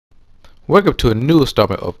Welcome to a new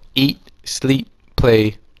installment of Eat, Sleep,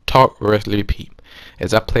 Play, Talk, Rest, Repeat.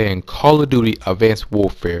 As I play in Call of Duty Advanced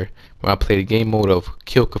Warfare, where I play the game mode of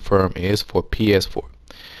Kill Confirm, and it's for PS4.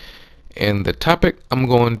 And the topic I'm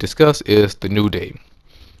going to discuss is the new day.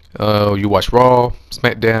 You watch Raw,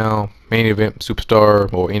 SmackDown, Main Event,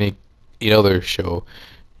 Superstar, or any other show,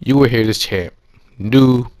 you will hear this chant: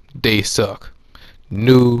 "New day suck,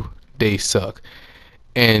 new day suck,"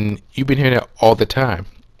 and you've been hearing that all the time.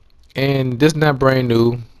 And this is not brand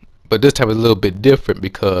new, but this time is a little bit different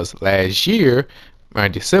because last year,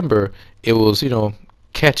 around December, it was,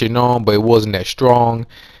 catching on, but it wasn't that strong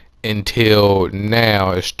until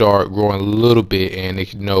now it started growing a little bit, and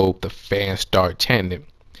the fans start chanting it.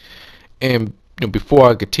 And before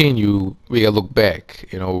I continue, we gotta look back.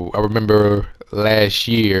 I remember last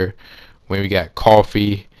year when we got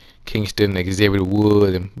Coffee, Kingston, Xavier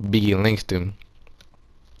Wood, and Biggie Langston,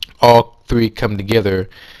 all three come together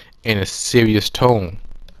in a serious tone.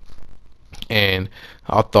 And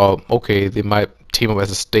I thought, okay, they might team up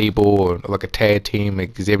as a stable or like a tag team.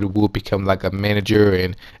 Like Xavier would become like a manager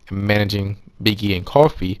and managing Biggie and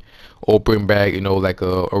Coffee, or bring back, like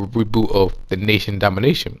a reboot of the Nation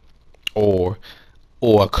Domination, or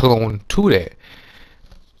a clone to that.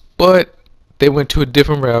 But they went to a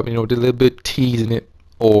different route. Did a little bit teasing it,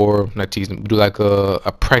 or not teasing, do like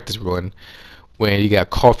a practice run when you got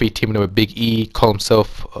Coffee teaming up with Big E, call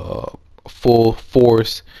himself Full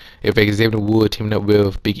Force. If Xavier Wood teaming up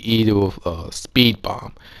with Big E with Speed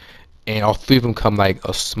Bomb, and all three of them come like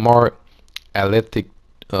a smart, athletic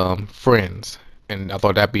friends. And I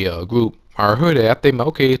thought that'd be a group. I heard that. I think,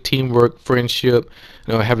 okay, teamwork, friendship,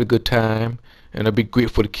 having a good time, and it'll be great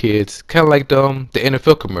for the kids. Kind of like the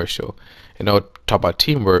NFL commercial, talk about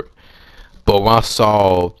teamwork. But when I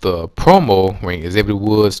saw the promo when Xavier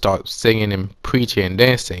Woods start singing and preaching and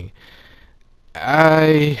dancing,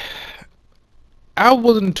 I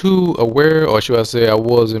wasn't too aware, or should I say, I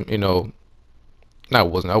wasn't, not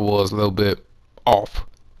wasn't, I was a little bit off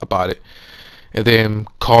about it. And then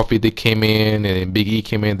Coffee, they came in, and then Big E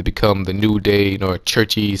came in to become the New Day, a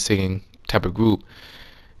churchy singing type of group.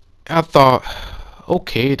 I thought,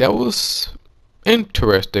 okay, that was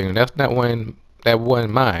interesting. That wasn't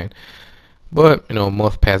mine. But a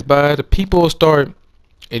month passed by, the people start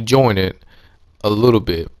enjoying it a little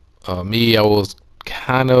bit. Me, I was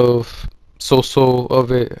kind of so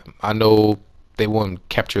of it. I know they wouldn't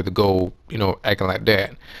capture the goal, acting like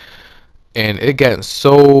that. And it got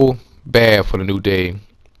so bad for the New Day.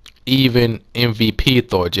 Even MVP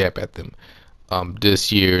threw a jab at them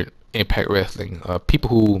this year, Impact Wrestling. People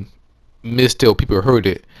who missed it, or people who heard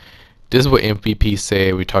it, this is what MVP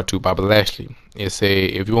said. We talked to Bobby Lashley. It say,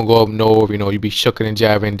 if you want to go up north, you be shucking and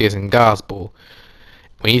jiving, dancing gospel.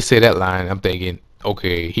 When he said that line, I'm thinking,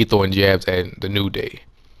 okay, he throwing jabs at the New Day.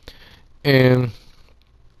 And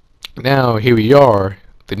now here we are,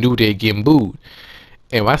 the New Day getting booed.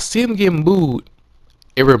 And when I see him getting booed,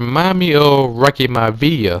 it remind me of Rocky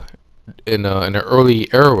Maivia in the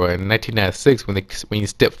early era in 1996 when he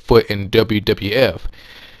stepped foot in WWF.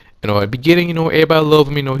 At the beginning, everybody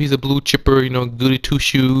loved him. He's a blue chipper. Goody two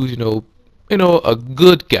shoes. A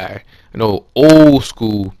good guy. Old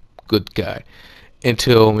school good guy.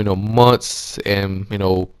 Until months and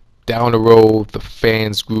down the road, the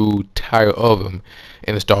fans grew tired of him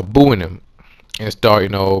and they started booing him and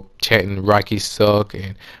start chanting Rocky suck,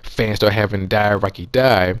 and fans start having die Rocky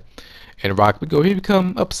die. And Rock he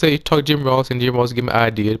become upset, talk to Jim Ross, and Jim Ross give him an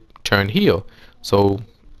idea, turn heel. So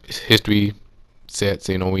history sets,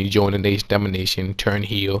 when he joined the Nation Domination, turn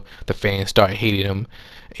heel, the fans start hating him,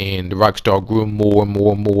 and the Rock star grew more and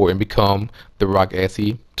more and more and become the Rock as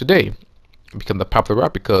he today. Become the popular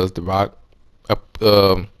Rock because the Rock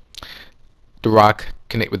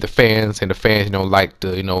connect with the fans, and the fans like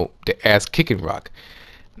the ass kicking Rock.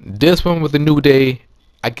 This one with the New Day,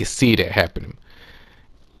 I can see that happening.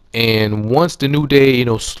 And once the New Day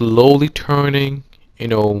slowly turning,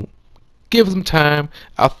 give them time,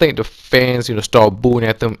 I think the fans start booing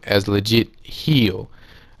at them as legit heel.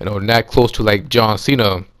 Not close to like John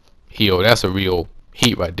Cena heel. That's a real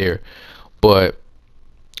heat right there. But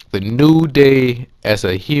the New Day as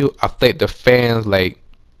a heel, I think the fans like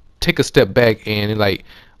take a step back and like,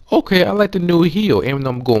 okay, I like the new heel, even though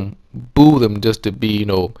I'm gonna boo them just to be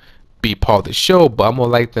be part of the show, but I'm gonna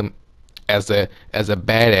like them as a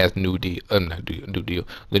badass New Deal, not New Deal,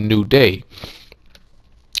 the New Day.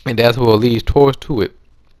 And that's what leads towards to it.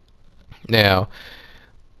 Now,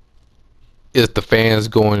 is the fans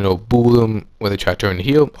going to boo them when they try to turn the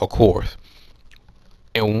heel? Of course.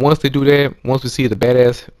 And once they do that, once we see the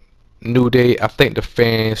badass New Day, I think the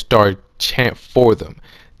fans start chant for them,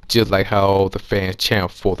 just like how the fans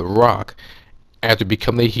chant for The Rock after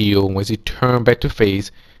becoming a heel. Once he turned back to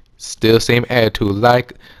face, still same attitude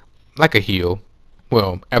like a heel.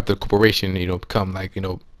 Well, after the corporation, become like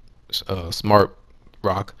smart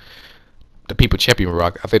Rock, the people champion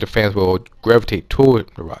Rock. I think the fans will gravitate toward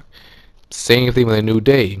The Rock. Same thing with a New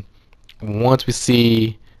Day. Once we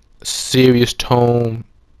see serious tone,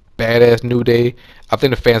 badass New Day, I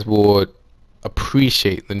think the fans would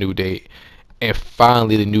appreciate the New Day, and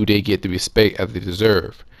finally the New Day get the respect as they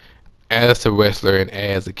deserve as a wrestler and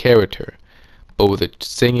as a character. But with the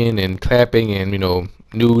singing and clapping and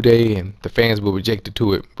New Day, and the fans will reject it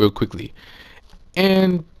to it real quickly.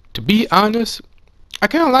 And to be honest, I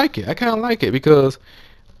kind of like it. I kind of like it because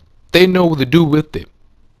they know what to do with it.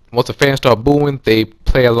 Once the fans start booing, they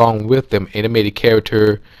play along with them, and it made a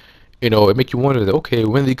character. It make you wonder, okay,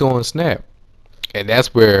 when are they going to snap? And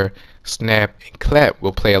that's where snap and clap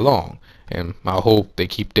will play along. And I hope they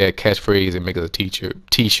keep that catchphrase and make it a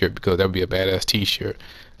t-shirt because that would be a badass t-shirt.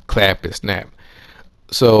 Clap and snap.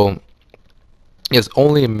 So it's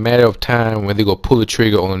only a matter of time when they go pull the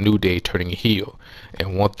trigger on a New Day turning a heel.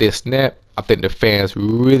 And once they snap, I think the fans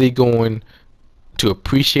really going to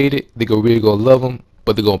appreciate it. They really gonna love them,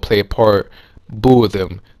 but they're gonna play a part, boo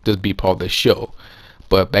them, just be part of the show.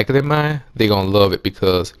 But back in their mind, they're gonna love it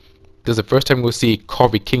because this is the first time we'll see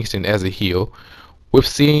Kofi Kingston as a heel. We've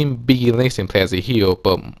seen Biggie Langston play as a heel,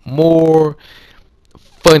 but more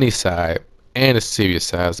funny side and a serious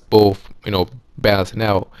side, both balancing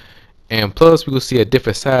out. And plus, we will see a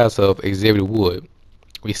different size of Xavier Wood.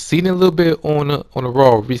 We've seen it a little bit on the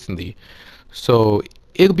Raw recently, so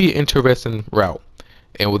it'll be an interesting route.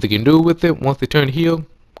 And what they can do with it once they turn heel,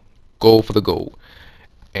 go for the gold.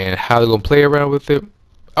 And how they're gonna play around with it,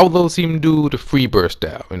 I would love to see them do the Freebird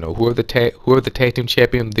style. Whoever the tag team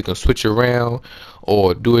champion, they can switch around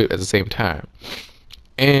or do it at the same time.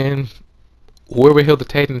 And whoever held the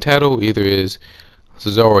tag team title, either is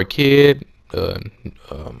Cesaro Kid,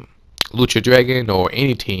 Lucha Dragon, or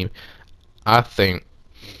any team, I think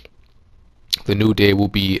the New Day will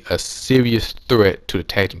be a serious threat to the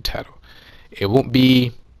tag team title. It won't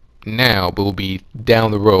be now, but will be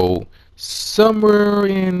down the road, somewhere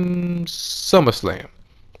in SummerSlam.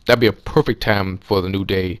 That'd be a perfect time for the New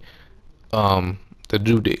Day. It'll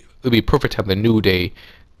be a perfect time for the New Day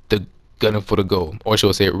to gunning for the goal, or should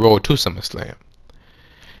I say, roll to SummerSlam.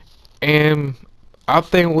 And I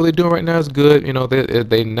think what they're doing right now is good.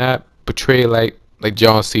 They not portray like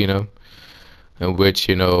John Cena, in which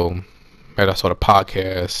when I saw the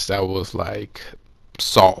podcast, that was like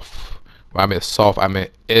soft. When I meant soft, I meant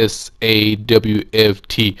SAWFT,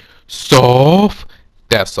 soft.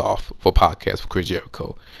 That's soft for podcast for Chris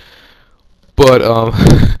Jericho. But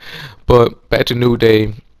but back to New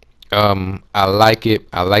Day. I like it.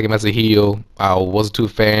 I like him as a heel. I wasn't too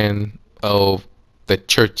fan of the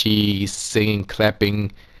churchy, singing,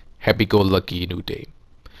 clapping, happy-go-lucky New Day.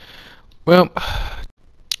 Well,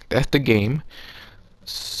 that's the game.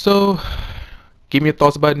 So, give me your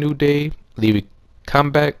thoughts about New Day. Leave a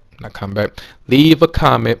leave a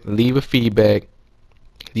comment, leave a feedback,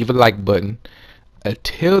 leave a like button.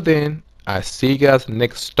 Until then, I see you guys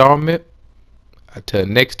next installment. Until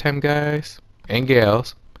next time, guys and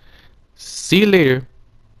gals, see you later.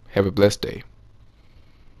 Have a blessed day.